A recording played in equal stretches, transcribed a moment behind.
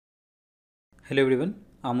Hello everyone,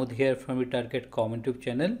 Amud here from the Target Common YouTube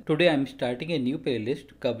channel. Today I am starting a new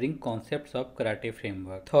playlist covering concepts of Karate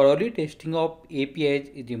framework. Thoroughly testing of APIs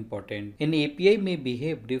is important. An API may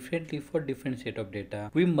behave differently for different set of data.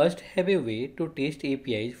 We must have a way to test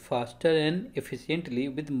APIs faster and efficiently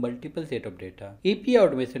with multiple set of data. API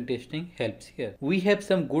automation testing helps here. We have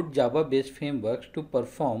some good Java based frameworks to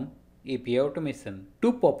perform API automation.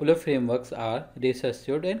 Two popular frameworks are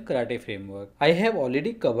Assertions and Karate framework. I have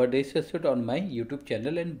already covered Assertions on my YouTube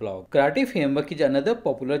channel and blog. Karate framework is another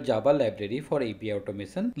popular Java library for API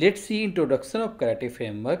automation. Let's see introduction of Karate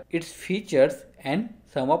framework, its features and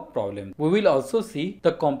some of problems. We will also see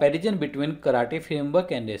the comparison between Karate framework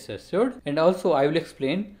and Assertions, and also I will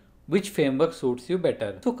explain which framework suits you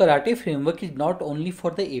better. So Karate framework is not only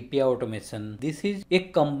for the API automation. This is a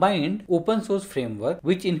combined open source framework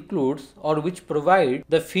which includes or which provides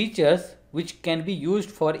the features which can be used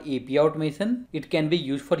for API automation. It can be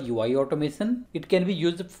used for UI automation. It can be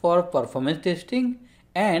used for performance testing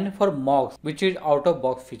and for mocks, which is out of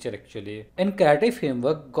box feature actually. And Karate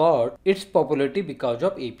framework got its popularity because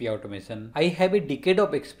of API automation. I have a decade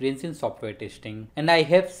of experience in software testing and I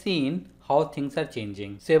have seen how things are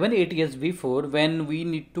changing. 7-8 years before, when we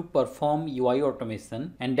need to perform UI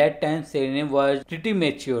automation, and that time Selenium was pretty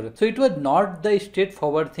mature, so it was not the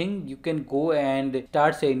straightforward thing you can go and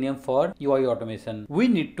start Selenium for UI automation. We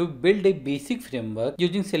need to build a basic framework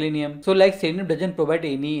using Selenium. So like Selenium doesn't provide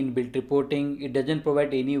any inbuilt reporting, it doesn't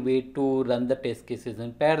provide any way to run the test cases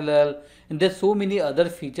in parallel, and there's so many other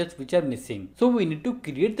features which are missing. So we need to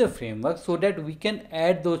create the framework so that we can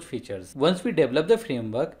add those features. Once we develop the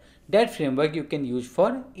framework, that framework you can use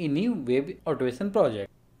for any web automation project.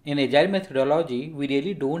 In Agile methodology, we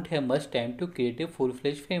really don't have much time to create a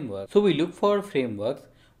full-fledged framework. So we look for frameworks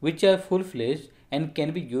which are full-fledged and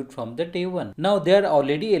can be used from the day one. Now there are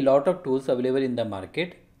already a lot of tools available in the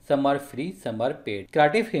market. Some are free, some are paid.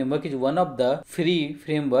 Karate framework is one of the free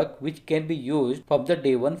framework which can be used from the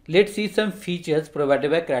day one. Let's see some features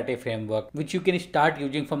provided by Karate framework which you can start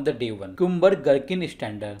using from the day one. Cucumber Gherkin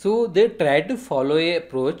standard. So they try to follow a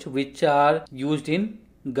approach which are used in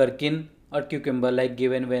Gherkin or Cucumber, like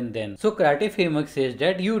given, when, then. So Karate framework says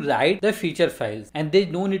that you write the feature files and there is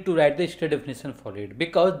no need to write the state definition for it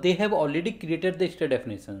because they have already created the state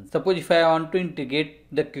definitions. Suppose if I want to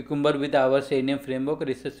integrate the Cucumber with our Selenium framework or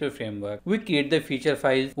Assertions framework, we create the feature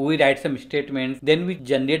files, we write some statements, then we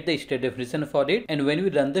generate the state definition for it, and when we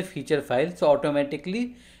run the feature file, so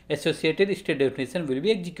automatically associated state definition will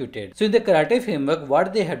be executed. So in the Karate framework,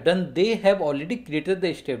 what they have done, they have already created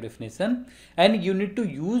the state definition and you need to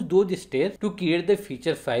use those states to create the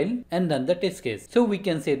feature file and run the test case. So we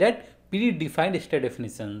can say that predefined state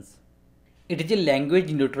definitions. It is a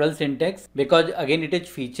language neutral syntax because again it is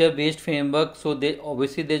feature based framework, so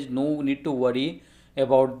obviously there is no need to worry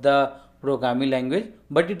about the programming language,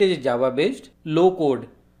 but it is Java based, low code,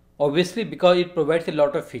 obviously because it provides a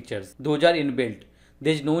lot of features. Those are inbuilt.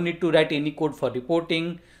 There is no need to write any code for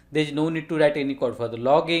reporting, there is no need to write any code for the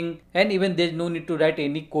logging, and even there is no need to write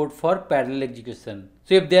any code for parallel execution.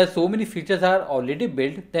 So if there are so many features are already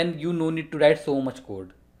built, then you no need to write so much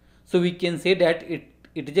code. So we can say that it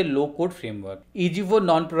is a low code framework. Easy for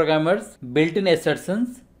non-programmers, built-in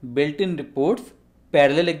assertions, built-in reports,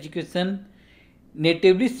 parallel execution,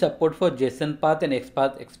 natively support for JSON path and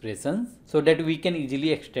XPath expressions so that we can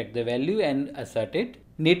easily extract the value and assert it.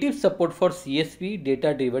 Native support for CSV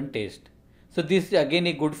data-driven test. So this is again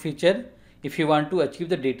a good feature. If you want to achieve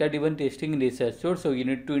the data-driven testing in Assertions, so you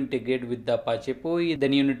need to integrate with the Apache POE,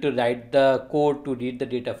 then you need to write the code to read the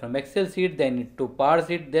data from Excel sheet, then you need to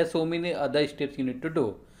parse it. There are so many other steps you need to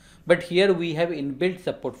do. But here we have inbuilt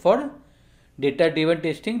support for data-driven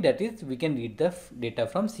testing, that is we can read the data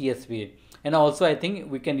from CSV. And also I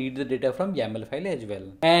think we can read the data from YAML file as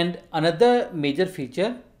well. And another major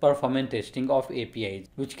feature, performance testing of APIs,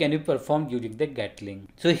 which can be performed using the Gatling.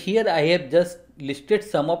 So here I have just listed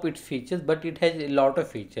some of its features, but it has a lot of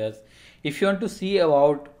features. If you want to see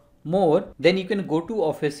about more, then you can go to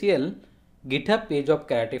official GitHub page of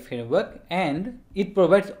Karate framework and it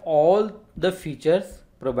provides all the features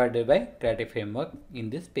provided by Karate framework in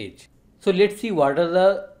this page. So let's see what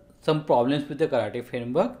are some problems with the Karate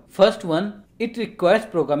framework. First one, it requires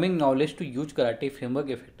programming knowledge to use Karate framework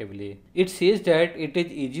effectively. It says that it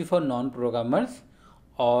is easy for non-programmers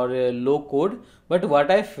or low code, but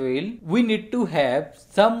what I feel, we need to have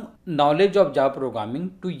some knowledge of Java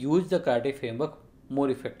programming to use the Karate framework more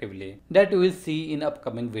effectively. That we will see in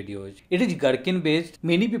upcoming videos. It is Gherkin based.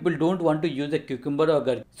 Many people don't want to use the Cucumber or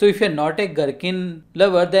Gherkin. So if you are not a Gherkin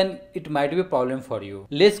lover, then it might be a problem for you.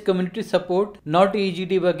 Less community support, not easy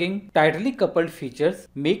debugging, tightly coupled features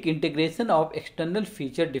make integration of external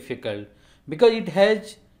feature difficult. because it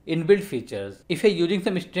has inbuilt features. If you're using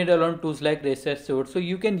some standalone tools like Assertions, so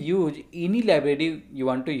you can use any library you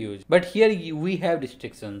want to use. But here we have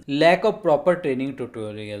restrictions, lack of proper training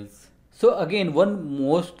tutorials. So again, one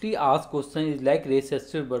mostly asked question is like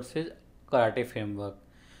Assertions versus Karate framework.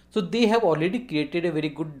 So they have already created a very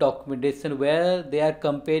good documentation where they are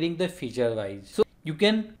comparing the feature wise. So you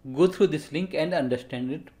can go through this link and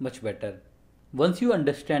understand it much better. Once you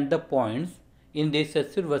understand the points in the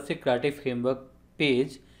Assertions versus Karate framework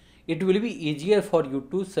page, it will be easier for you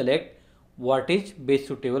to select what is best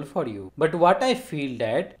suitable for you. But what I feel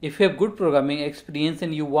that if you have good programming experience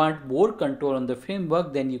and you want more control on the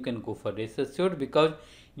framework, then you can go for Assertions because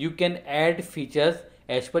you can add features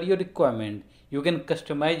as per your requirement. You can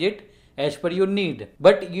customize it as per your need.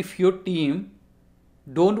 But if your team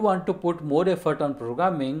don't want to put more effort on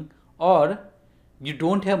programming, or you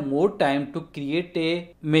don't have more time to create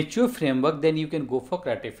a mature framework, then you can go for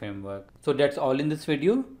Karate framework. So that's all in this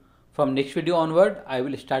video. From next video onward, I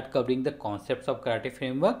will start covering the concepts of Karate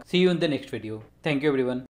framework. See you in the next video. Thank you everyone.